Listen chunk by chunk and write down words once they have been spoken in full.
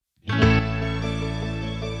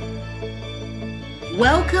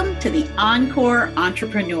Welcome to the Encore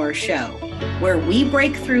Entrepreneur Show, where we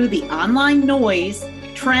break through the online noise,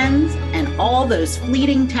 trends, and all those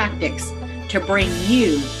fleeting tactics to bring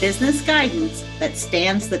you business guidance that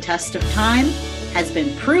stands the test of time, has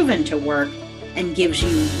been proven to work, and gives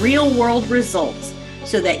you real-world results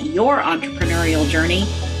so that your entrepreneurial journey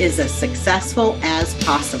is as successful as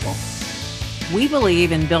possible. We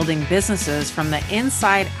believe in building businesses from the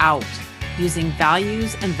inside out using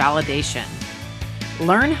values and validation.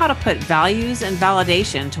 Learn how to put values and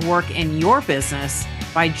validation to work in your business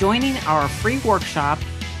by joining our free workshop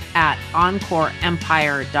at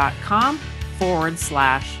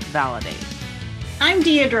encoreempire.com/validate. I'm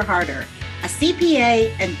Deidre Harder, a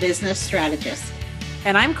CPA and business strategist.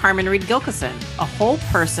 And I'm Carmen Reed Gilkison, a whole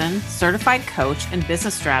person certified coach and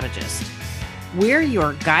business strategist. We're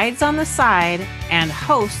your guides on the side and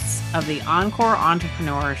hosts of the Encore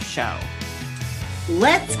Entrepreneur Show.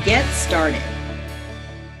 Let's get started.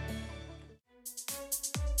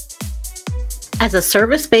 As a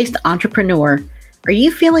service-based entrepreneur, are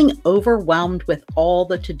you feeling overwhelmed with all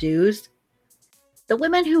the to-dos? The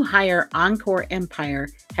women who hire Encore Empire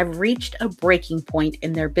have reached a breaking point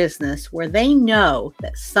in their business where they know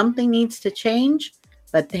that something needs to change,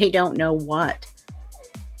 but they don't know what.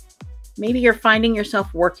 Maybe you're finding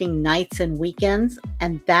yourself working nights and weekends,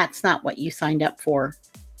 and that's not what you signed up for.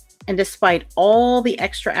 And despite all the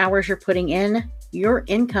extra hours you're putting in, your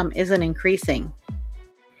income isn't increasing.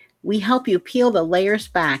 We help you peel the layers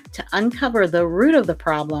back to uncover the root of the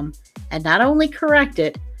problem and not only correct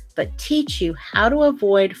it, but teach you how to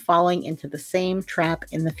avoid falling into the same trap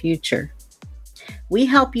in the future. We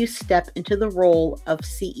help you step into the role of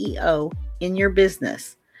CEO in your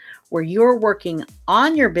business, where you're working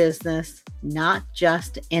on your business, not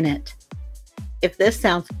just in it. If this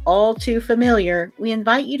sounds all too familiar, we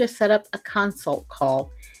invite you to set up a consult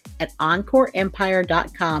call at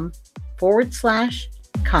encoreempire.com/consult.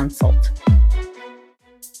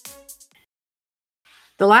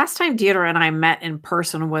 The last time Deidre and I met in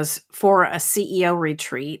person was for a CEO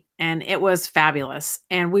retreat, and it was fabulous.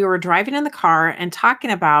 And we were driving in the car and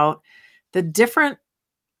talking about the different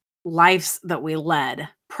lives that we led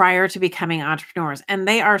prior to becoming entrepreneurs. And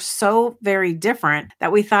they are so very different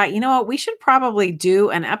that we thought, you know what, we should probably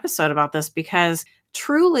do an episode about this, because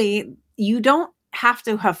truly you don't have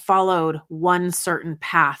to have followed one certain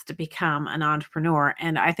path to become an entrepreneur.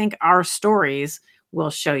 And I think our stories will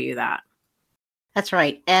show you that. That's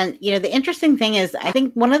right. And, the interesting thing is, I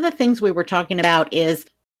think one of the things we were talking about is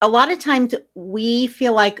a lot of times we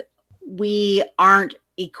feel like we aren't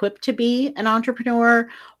equipped to be an entrepreneur,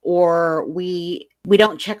 or we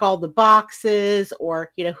don't check all the boxes,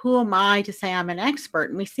 or, who am I to say I'm an expert?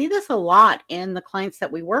 And we see this a lot in the clients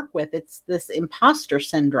that we work with. It's this imposter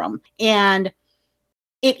syndrome. And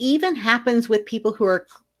it even happens with people who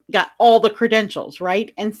got all the credentials,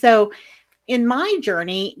 right? And so in my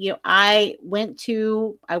journey, I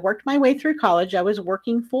worked my way through college. I was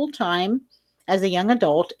working full time as a young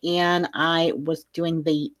adult, and I was doing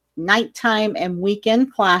the nighttime and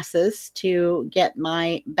weekend classes to get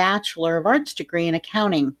my Bachelor of Arts degree in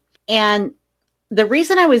accounting. And the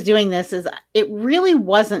reason I was doing this is it really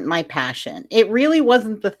wasn't my passion. It really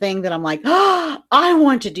wasn't the thing that I'm like, oh, I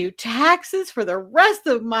want to do taxes for the rest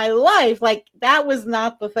of my life. Like, that was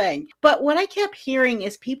not the thing. But what I kept hearing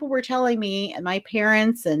is people were telling me, and my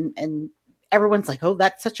parents and everyone's like, oh,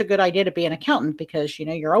 that's such a good idea to be an accountant, because,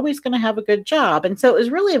 you're always going to have a good job. And so it was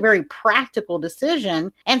really a very practical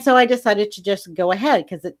decision. And so I decided to just go ahead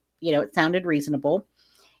because it sounded reasonable.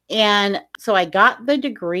 And so I got the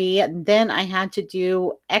degree, and then I had to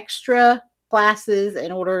do extra classes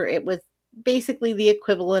it was basically the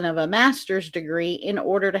equivalent of a master's degree in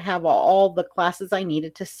order to have all the classes I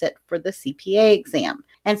needed to sit for the CPA exam.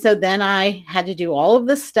 And so then I had to do all of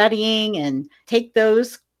the studying and take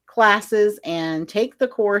those classes and take the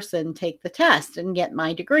course and take the test and get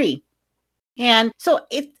my degree. And so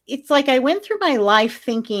it's like I went through my life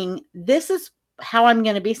thinking, this is how I'm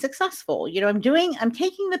going to be successful. I'm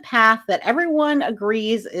taking the path that everyone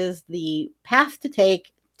agrees is the path to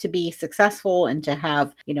take to be successful and to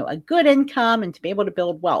have, a good income and to be able to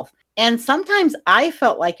build wealth. And sometimes I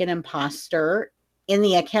felt like an imposter in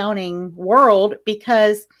the accounting world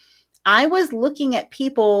because I was looking at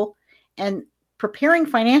people and preparing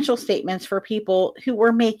financial statements for people who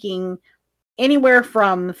were making anywhere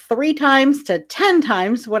from 3 times to 10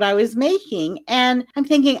 times what I was making. And I'm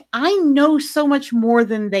thinking, I know so much more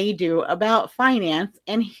than they do about finance.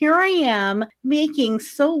 And here I am making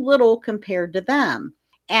so little compared to them.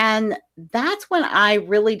 And that's when I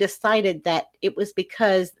really decided that it was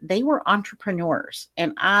because they were entrepreneurs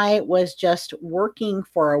and I was just working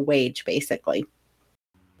for a wage, basically.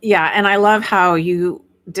 Yeah, and I love how you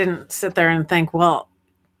didn't sit there and think, well,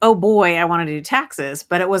 oh boy, I want to do taxes,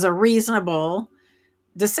 but it was a reasonable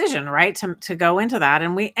decision, right? To go into that.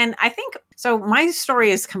 And I think so my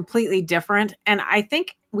story is completely different, and I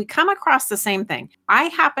think we come across the same thing. I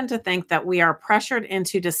happen to think that we are pressured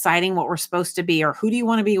into deciding what we're supposed to be or who do you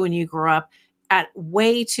want to be when you grow up at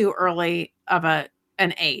way too early of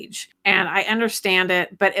an age. And I understand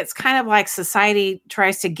it, but it's kind of like society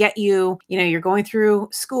tries to get you, you're going through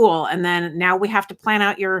school and then now we have to plan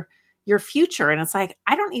out your future, and it's like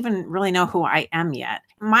I don't even really know who I am yet.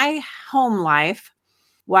 My home life,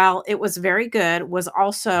 while it was very good, was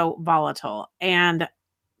also volatile. And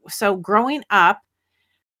so growing up,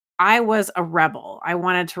 I was a rebel. I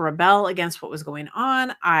wanted to rebel against what was going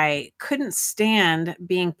on. I couldn't stand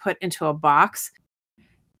being put into a box.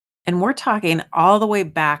 And we're talking all the way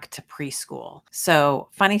back to preschool. So,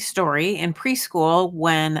 funny story, in preschool,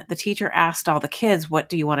 when the teacher asked all the kids, what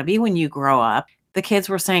do you want to be when you grow up? The kids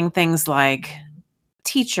were saying things like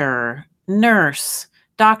teacher, nurse,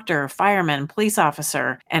 doctor, fireman, police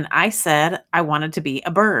officer. And I said I wanted to be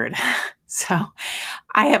a bird. So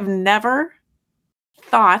I have never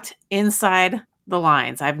thought inside the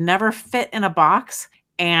lines. I've never fit in a box,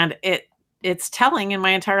 and it's telling in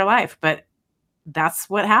my entire life, but that's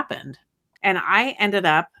what happened. And I ended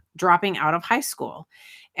up dropping out of high school.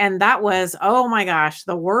 And that was, oh my gosh,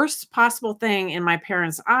 the worst possible thing in my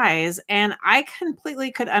parents' eyes. And I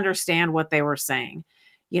completely could understand what they were saying,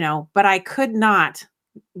 but I could not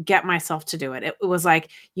get myself to do it. It was like,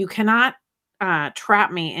 you cannot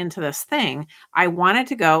trap me into this thing. I wanted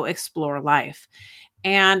to go explore life.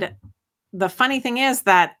 And the funny thing is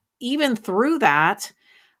that even through that,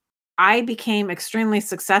 I became extremely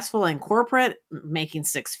successful in corporate, making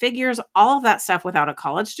six figures, all of that stuff without a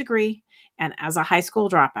college degree and as a high school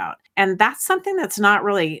dropout. And that's something that's not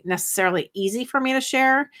really necessarily easy for me to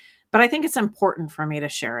share, but I think it's important for me to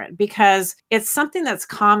share it because it's something that's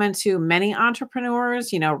common to many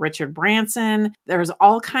entrepreneurs, Richard Branson. There's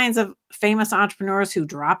all kinds of famous entrepreneurs who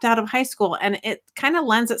dropped out of high school, and it kind of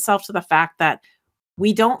lends itself to the fact that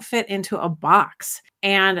we don't fit into a box.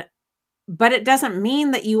 But it doesn't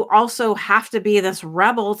mean that you also have to be this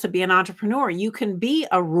rebel to be an entrepreneur. You can be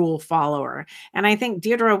a rule follower. And I think,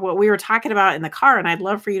 Deirdre, what we were talking about in the car, and I'd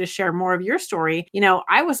love for you to share more of your story.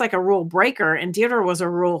 I was like a rule breaker and Deirdre was a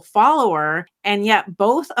rule follower. And yet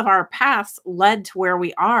both of our paths led to where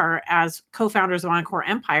we are as co-founders of Encore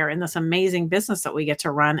Empire in this amazing business that we get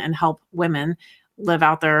to run and help women live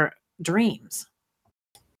out their dreams.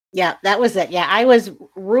 Yeah, that was it. Yeah, I was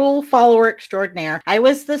rule follower extraordinaire. I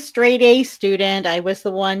was the straight A student. I was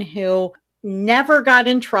the one who never got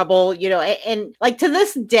in trouble, and like to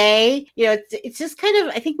this day, it's just kind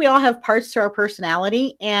of, I think we all have parts to our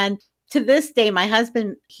personality. And to this day, my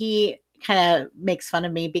husband, he kind of makes fun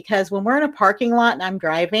of me because when we're in a parking lot and I'm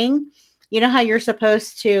driving, you know how you're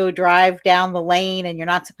supposed to drive down the lane and you're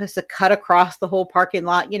not supposed to cut across the whole parking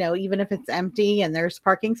lot, even if it's empty and there's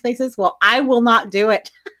parking spaces. Well, I will not do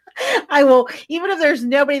it. I will, even if there's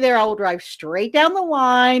nobody there, I will drive straight down the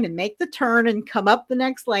line and make the turn and come up the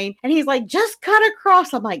next lane. And he's like, just cut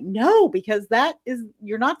across. I'm like, no, because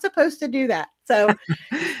you're not supposed to do that. So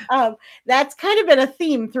that's kind of been a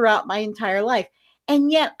theme throughout my entire life.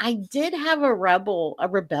 And yet I did have a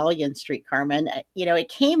rebellion streak, Carmen. It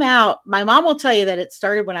came out, my mom will tell you that it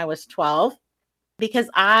started when I was 12 because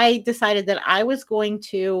I decided that I was going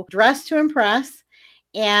to dress to impress.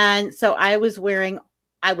 And so I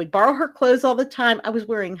would borrow her clothes all the time. I was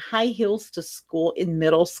wearing high heels to school in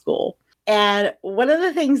middle school. And one of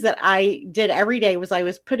the things that I did every day was I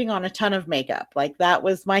was putting on a ton of makeup. Like that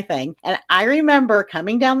was my thing. And I remember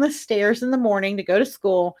coming down the stairs in the morning to go to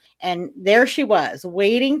school. And there she was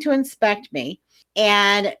waiting to inspect me.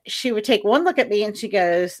 And she would take one look at me and she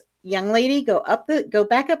goes, young lady, go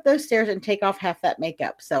back up those stairs and take off half that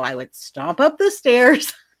makeup. So I would stomp up the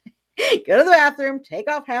stairs, go to the bathroom, take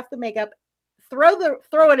off half the makeup,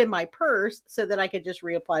 throw it in my purse so that I could just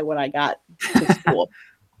reapply what I got to school.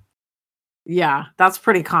 Yeah, that's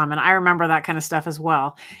pretty common. I remember that kind of stuff as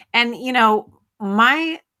well. And,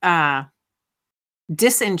 my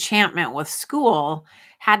disenchantment with school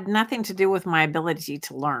had nothing to do with my ability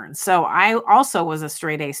to learn. So I also was a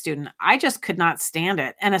straight A student. I just could not stand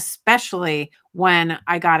it. And especially when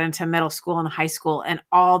I got into middle school and high school and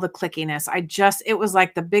all the clickiness, it was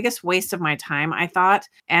like the biggest waste of my time, I thought.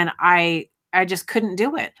 And I just couldn't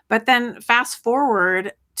do it. But then fast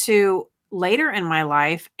forward to later in my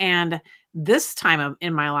life and this time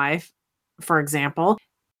in my life, for example,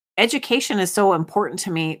 education is so important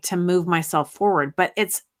to me to move myself forward, but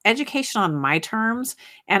it's education on my terms,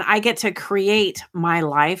 and I get to create my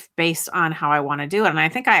life based on how I want to do it. And I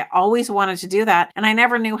think I always wanted to do that. And I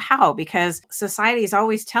never knew how, because society is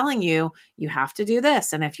always telling you, you have to do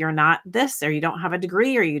this. And if you're not this, or you don't have a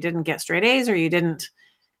degree, or you didn't get straight A's, or you didn't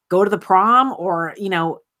go to the prom, or,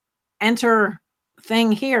 enter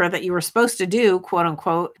thing here that you were supposed to do, quote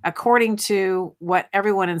unquote, according to what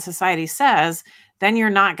everyone in society says, then you're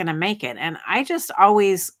not going to make it. And I just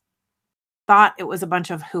always thought it was a bunch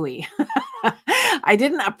of hooey. I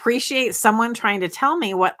didn't appreciate someone trying to tell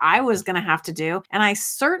me what I was going to have to do. And I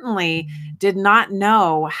certainly did not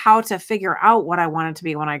know how to figure out what I wanted to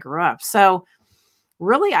be when I grew up. So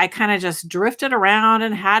really, I kind of just drifted around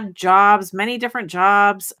and had jobs, many different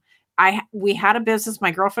jobs. We had a business. My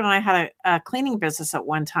girlfriend and I had a cleaning business at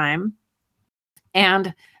one time.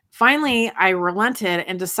 And finally, I relented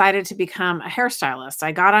and decided to become a hairstylist.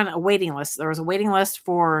 I got on a waiting list. There was a waiting list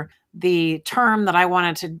for the term that I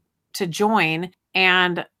wanted to join.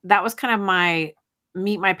 And that was kind of my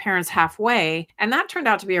meet my parents halfway. And that turned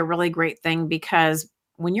out to be a really great thing, because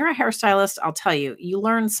when you're a hairstylist, I'll tell you, you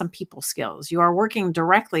learn some people skills. You are working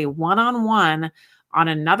directly one-on-one on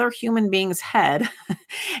another human being's head.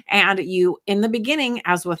 And you, in the beginning,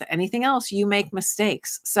 as with anything else, you make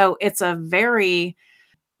mistakes. So it's a very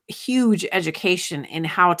huge education in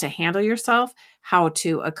how to handle yourself, how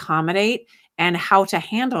to accommodate, and how to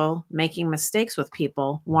handle making mistakes with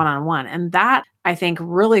people one-on-one. And that, I think,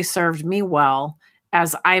 really served me well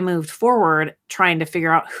as I moved forward, trying to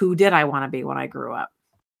figure out who did I want to be when I grew up.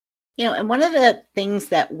 And one of the things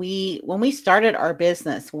that when we started our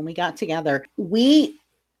business, when we got together, we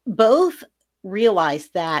both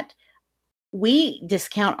realized that we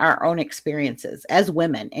discount our own experiences as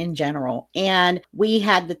women in general. And we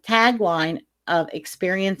had the tagline of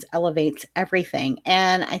experience elevates everything.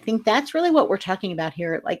 And I think that's really what we're talking about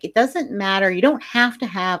here. Like, it doesn't matter. You don't have to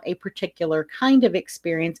have a particular kind of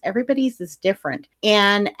experience. Everybody's is different.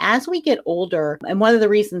 And as we get older, and one of the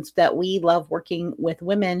reasons that we love working with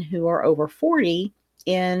women who are over 40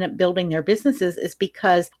 in building their businesses is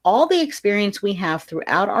because all the experience we have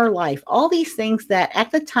throughout our life, all these things that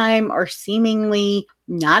at the time are seemingly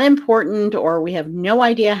not important, or we have no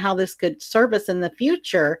idea how this could serve us in the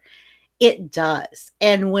future, it does.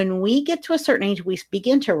 And when we get to a certain age, we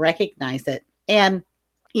begin to recognize it. And,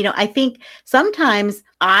 I think sometimes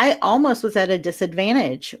I almost was at a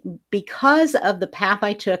disadvantage because of the path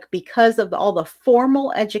I took, because of all the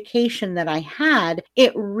formal education that I had.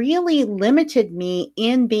 It really limited me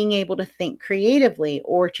in being able to think creatively,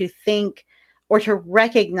 or to think, or to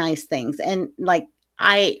recognize things. And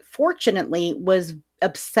I fortunately was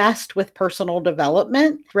obsessed with personal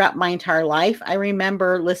development throughout my entire life. I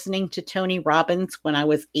remember listening to Tony Robbins when I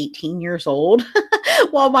was 18 years old.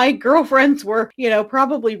 While my girlfriends were,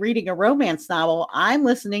 probably reading a romance novel, I'm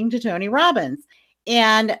listening to Tony Robbins.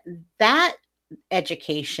 And that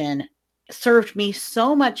education served me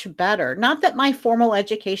so much better. Not that my formal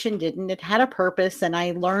education didn't. It had a purpose, and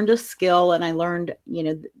I learned a skill, and I learned,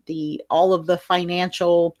 all of the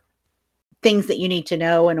financial things that you need to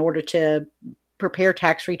know in order to prepare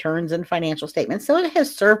tax returns and financial statements. So it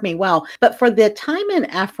has served me well. But for the time and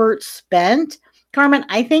effort spent, Carmen,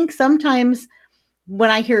 I think sometimes when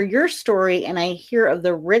I hear your story and I hear of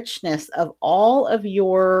the richness of all of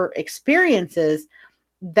your experiences,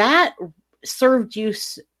 that served you,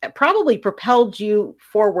 probably propelled you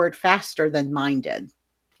forward faster than mine did.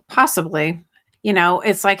 Possibly.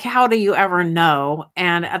 It's like, how do you ever know?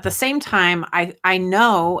 And at the same time, I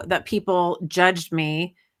know that people judged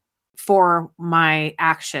me for my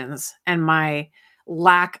actions and my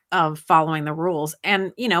lack of following the rules.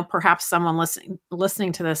 And, perhaps someone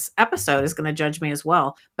listening to this episode is going to judge me as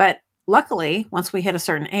well. But luckily, once we hit a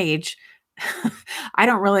certain age, I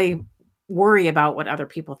don't really worry about what other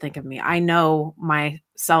people think of me. I know my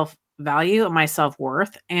self-value and my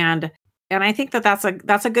self-worth. And I think that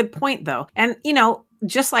that's a good point, though. And,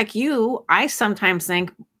 just like you, I sometimes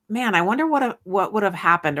think, man, I wonder what would have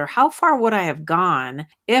happened, or how far would I have gone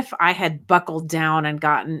if I had buckled down and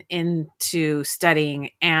gotten into studying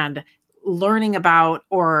and learning about,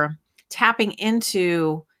 or tapping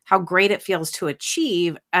into how great it feels to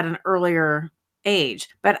achieve at an earlier age.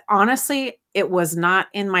 But honestly, it was not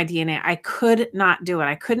in my DNA. I could not do it.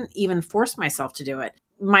 I couldn't even force myself to do it.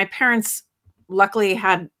 My parents luckily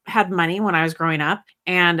had money when I was growing up.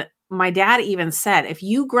 And my dad even said, if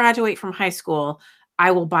you graduate from high school, I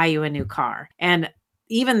will buy you a new car. And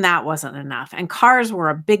even that wasn't enough. And cars were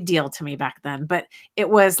a big deal to me back then, but it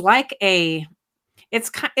was like it's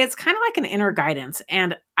kind of like an inner guidance.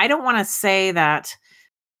 And I don't want to say that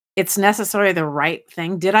it's necessarily the right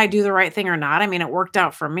thing. Did I do the right thing or not? I mean, it worked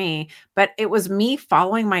out for me, but it was me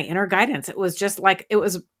following my inner guidance. It was just like it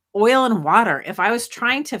was oil and water. If I was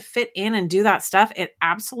trying to fit in and do that stuff, it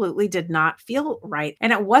absolutely did not feel right.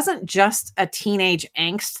 And it wasn't just a teenage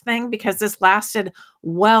angst thing because this lasted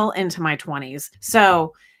well into my 20s.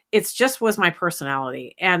 So it's just was my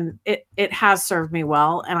personality, and it has served me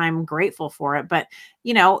well, and I'm grateful for it. But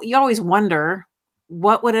you always wonder,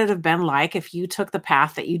 what would it have been like if you took the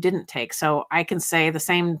path that you didn't take? So I can say the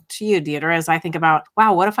same to you, Deidre, as I think about,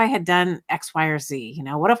 wow, what if I had done X, Y, or Z?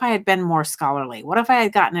 What if I had been more scholarly? What if I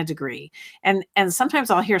had gotten a degree? And sometimes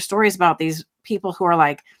I'll hear stories about these people who are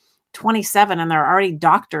like 27 and they're already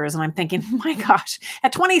doctors. And I'm thinking, my gosh,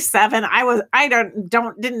 at 27,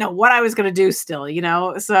 didn't know what I was going to do still,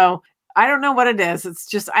 So I don't know what it is. It's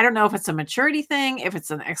just, I don't know if it's a maturity thing, if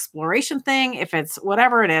it's an exploration thing, if it's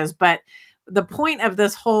whatever it is, but the point of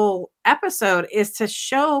this whole episode is to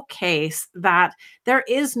showcase that there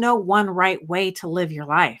is no one right way to live your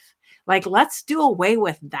life. Like, let's do away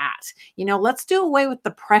with that. Let's do away with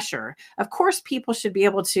the pressure. Of course, people should be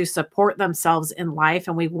able to support themselves in life,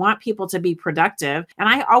 and we want people to be productive. And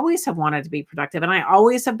I always have wanted to be productive, and I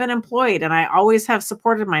always have been employed, and I always have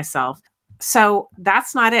supported myself. So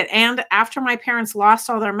that's not it. And after my parents lost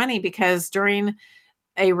all their money, because during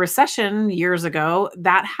a recession years ago,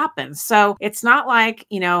 that happened. So it's not like,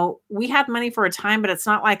 we had money for a time, but it's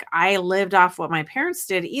not like I lived off what my parents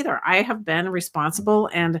did either. I have been responsible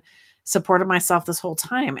and supported myself this whole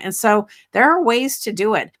time. And so there are ways to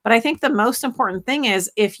do it. But I think the most important thing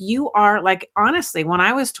is, if you are like, honestly, when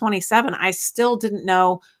I was 27, I still didn't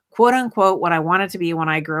know, quote unquote, what I wanted to be when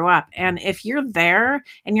I grew up. And if you're there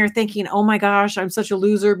and you're thinking, oh my gosh, I'm such a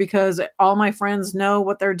loser because all my friends know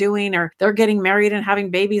what they're doing, or they're getting married and having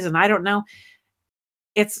babies and I don't know,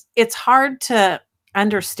 it's hard to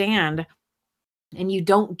understand. And you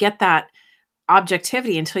don't get that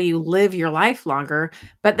objectivity until you live your life longer.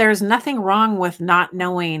 But there's nothing wrong with not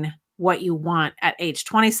knowing what you want at age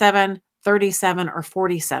 27, 37, or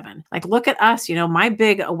 47. Like, look at us. My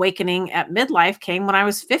big awakening at midlife came when I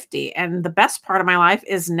was 50. And the best part of my life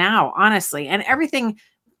is now, honestly. And everything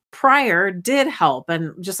prior did help.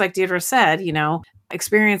 And just like Deirdre said,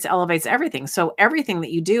 experience elevates everything. So everything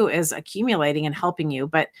that you do is accumulating and helping you,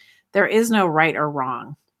 but there is no right or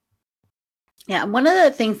wrong. Yeah. One of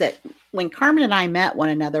the things that when Carmen and I met one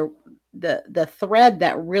another, the thread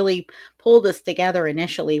that really pulled us together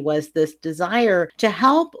initially was this desire to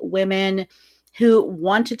help women who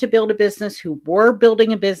wanted to build a business, who were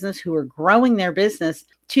building a business, who were growing their business,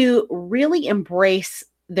 to really embrace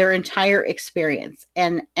their entire experience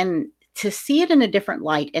and to see it in a different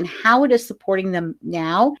light and how it is supporting them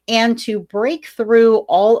now, and to break through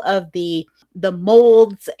all of the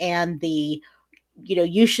molds and the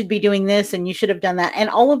you should be doing this and you should have done that. And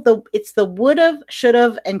all of it's the would have, should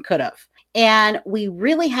have, and could have. And we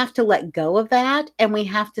really have to let go of that. And we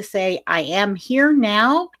have to say, I am here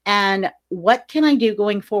now. And what can I do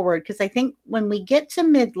going forward? Because I think when we get to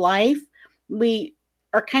midlife, we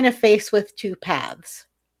are kind of faced with two paths.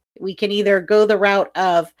 We can either go the route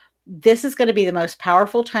of, this is going to be the most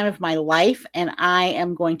powerful time of my life, and I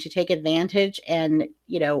am going to take advantage and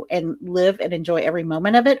live and enjoy every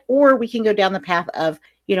moment of it. Or we can go down the path of,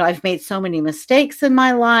 I've made so many mistakes in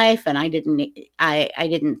my life, and I didn't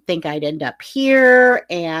think I'd end up here.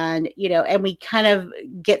 And, and we kind of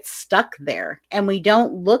get stuck there, and we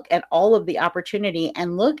don't look at all of the opportunity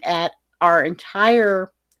and look at our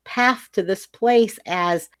entire path to this place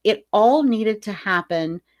as it all needed to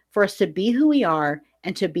happen for us to be who we are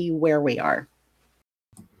and to be where we are.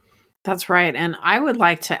 That's right. And I would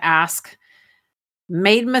like to ask,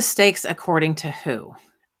 made mistakes according to who?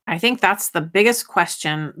 I think that's the biggest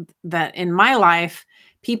question that in my life,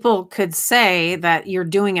 people could say that you're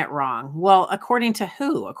doing it wrong. Well, according to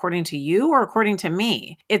who? According to you or according to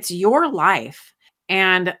me? It's your life.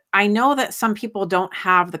 And I know that some people don't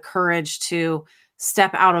have the courage to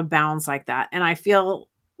step out of bounds like that. And I feel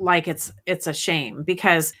like it's a shame,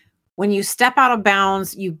 because when you step out of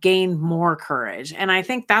bounds, you gain more courage. And I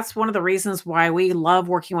think that's one of the reasons why we love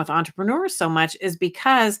working with entrepreneurs so much, is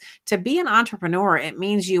because to be an entrepreneur, it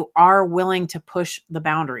means you are willing to push the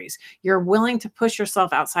boundaries. You're willing to push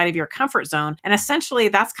yourself outside of your comfort zone. And essentially,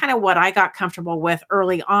 that's kind of what I got comfortable with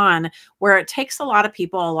early on, where it takes a lot of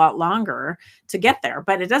people a lot longer to get there.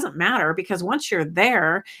 But it doesn't matter, because once you're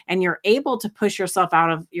there and you're able to push yourself out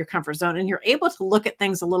of your comfort zone, and you're able to look at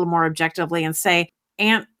things a little more objectively and say,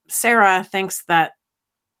 Aunt Sarah thinks that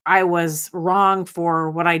I was wrong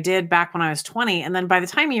for what I did back when I was 20. And then by the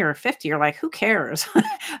time you're 50, you're like, who cares?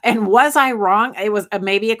 And was I wrong? It was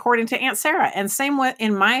maybe according to Aunt Sarah. And same with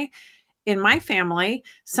in my in my family,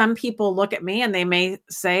 some people look at me and they may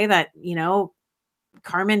say that,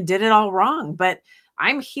 Carmen did it all wrong, but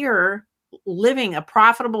I'm here living a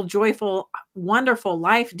profitable, joyful, wonderful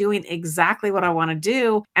life, doing exactly what I want to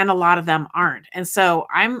do. And a lot of them aren't. And so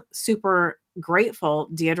I'm super grateful,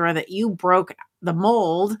 Deidre, that you broke the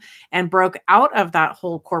mold and broke out of that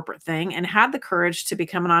whole corporate thing and had the courage to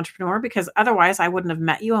become an entrepreneur, because otherwise I wouldn't have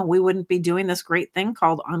met you and we wouldn't be doing this great thing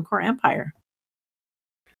called Encore Empire.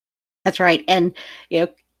 That's right. And,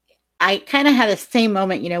 I kind of had the same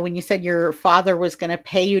moment, when you said your father was going to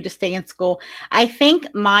pay you to stay in school. I think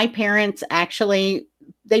my parents actually,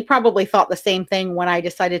 they probably thought the same thing when I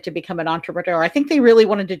decided to become an entrepreneur. I think they really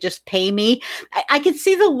wanted to just pay me. I could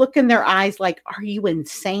see the look in their eyes like, are you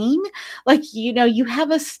insane? Like, you have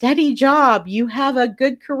a steady job, you have a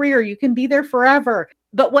good career, you can be there forever.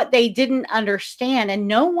 But what they didn't understand, and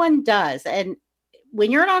no one does, and when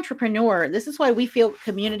you're an entrepreneur, this is why we feel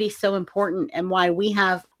community is so important, and why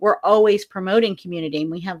we're always promoting community. And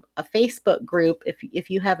we have a Facebook group. If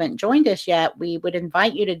you haven't joined us yet, we would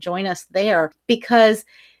invite you to join us there, because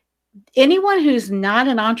anyone who's not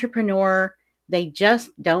an entrepreneur, they just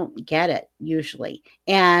don't get it usually.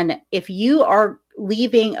 And if you are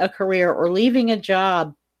leaving a career or leaving a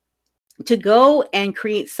job to go and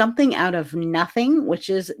create something out of nothing, which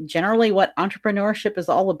is generally what entrepreneurship is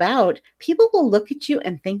all about, people will look at you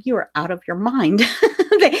and think you are out of your mind.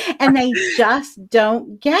 And they just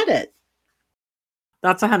don't get it.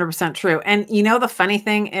 That's 100% true. And the funny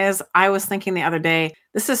thing is, I was thinking the other day,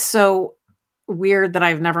 this is so weird that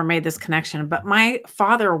I've never made this connection, but my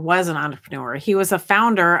father was an entrepreneur. He was a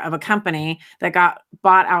founder of a company that got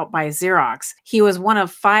bought out by Xerox. He was one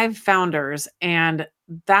of 5 founders, and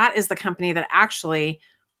that is the company that actually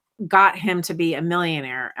got him to be a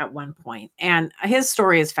millionaire at one point. And his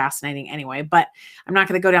story is fascinating anyway, but I'm not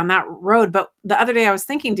going to go down that road. But the other day I was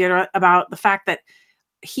thinking, Deirdre, about the fact that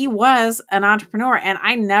he was an entrepreneur, and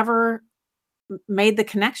I never made the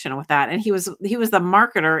connection with that. And he was the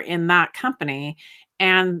marketer in that company,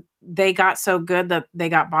 and they got so good that they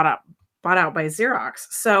got bought out by Xerox.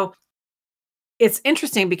 So it's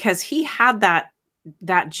interesting because he had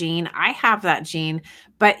that gene. I have that gene.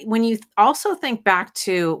 But when you also think back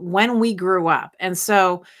to when we grew up, and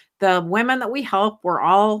so the women that we help were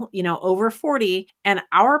all, over 40, and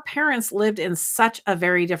our parents lived in such a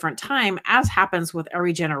very different time, as happens with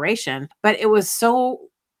every generation. But it was so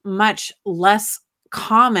much less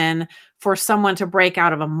common for someone to break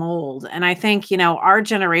out of a mold. And I think, our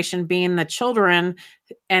generation, being the children,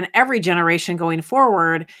 and every generation going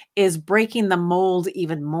forward, is breaking the mold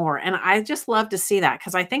even more. And I just love to see that,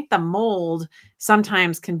 because I think the mold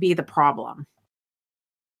sometimes can be the problem.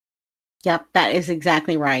 Yep, that is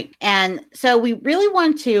exactly right. And so we really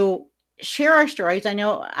want to share our stories. I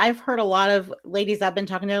know I've heard a lot of ladies I've been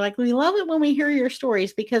talking to, like, we love it when we hear your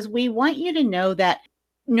stories, because we want you to know that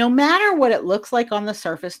no matter what it looks like on the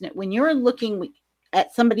surface, when you're looking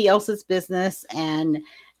at somebody else's business, and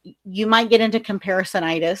you might get into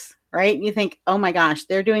comparisonitis, right? You think, oh my gosh,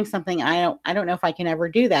 they're doing something I don't know if I can ever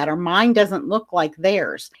do that, or mine doesn't look like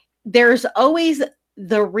theirs. There's always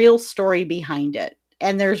the real story behind it,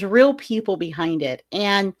 and there's real people behind it.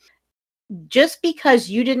 And just because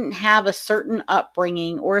you didn't have a certain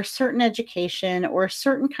upbringing or a certain education or a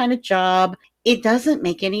certain kind of job, it doesn't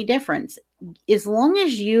make any difference. As long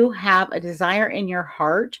as you have a desire in your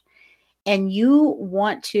heart and you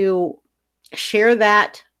want to share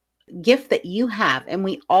that gift that you have, and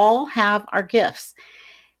we all have our gifts,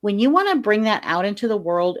 when you want to bring that out into the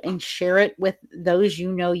world and share it with those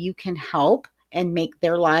you can help and make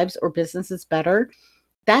their lives or businesses better,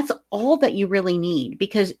 that's all that you really need,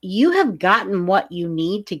 because you have gotten what you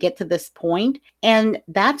need to get to this point. And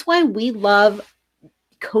that's why we love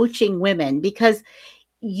coaching women, because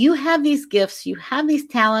you have these gifts, you have these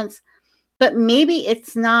talents, but maybe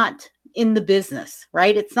it's not in the business,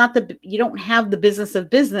 right? It's not you don't have the business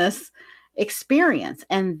of business experience.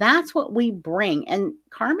 And that's what we bring. And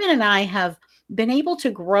Carmen and I have been able to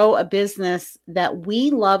grow a business that we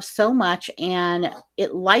love so much, and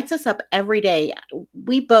it lights us up every day.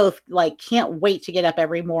 We both can't wait to get up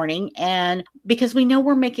every morning, and because we know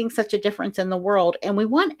we're making such a difference in the world, and we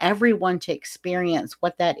want everyone to experience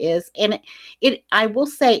what that is. And I will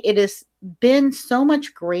say, it has been so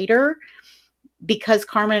much greater because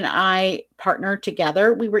Carmen and I partnered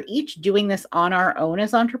together. We were each doing this on our own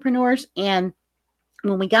as entrepreneurs, and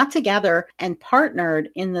when we got together and partnered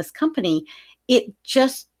in this company, it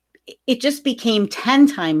just became 10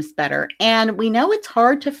 times better. And we know it's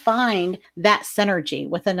hard to find that synergy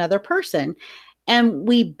with another person. And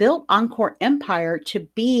we built Encore Empire to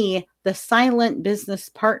be the silent business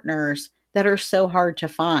partners that are so hard to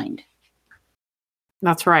find.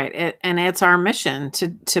 That's right. And it's our mission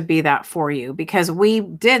to be that for you, because we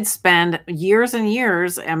did spend years and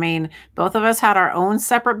years. I mean, both of us had our own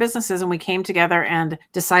separate businesses and we came together and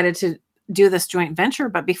decided to do this joint venture.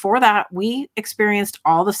 But before that, we experienced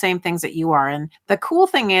all the same things that you are. And the cool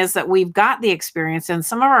thing is that we've got the experience, and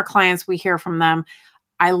some of our clients, we hear from them,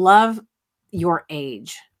 I love your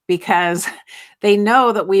age, because they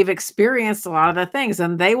know that we've experienced a lot of the things,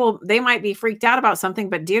 and they might be freaked out about something,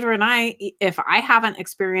 but Deidre and I, if I haven't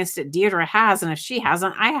experienced it, Deidre has, and if she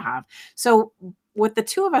hasn't, I have. So with the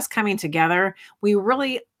two of us coming together, we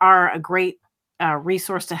really are a great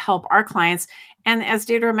resource to help our clients. And as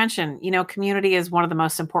Deidre mentioned, community is one of the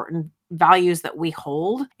most important values that we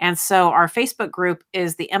hold. And so our Facebook group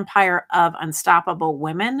is the Empire of Unstoppable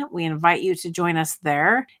Women. We invite you to join us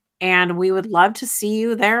there. And we would love to see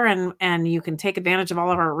you there. And you can take advantage of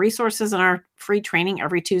all of our resources and our free training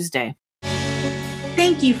every Tuesday.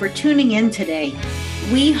 Thank you for tuning in today.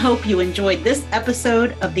 We hope you enjoyed this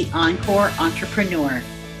episode of the Encore Entrepreneur.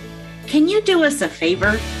 Can you do us a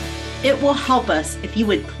favor? It will help us if you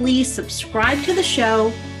would please subscribe to the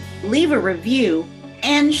show, leave a review,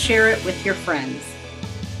 and share it with your friends.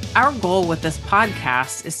 Our goal with this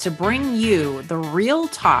podcast is to bring you the real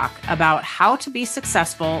talk about how to be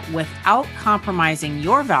successful without compromising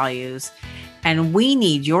your values, and we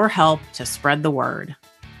need your help to spread the word.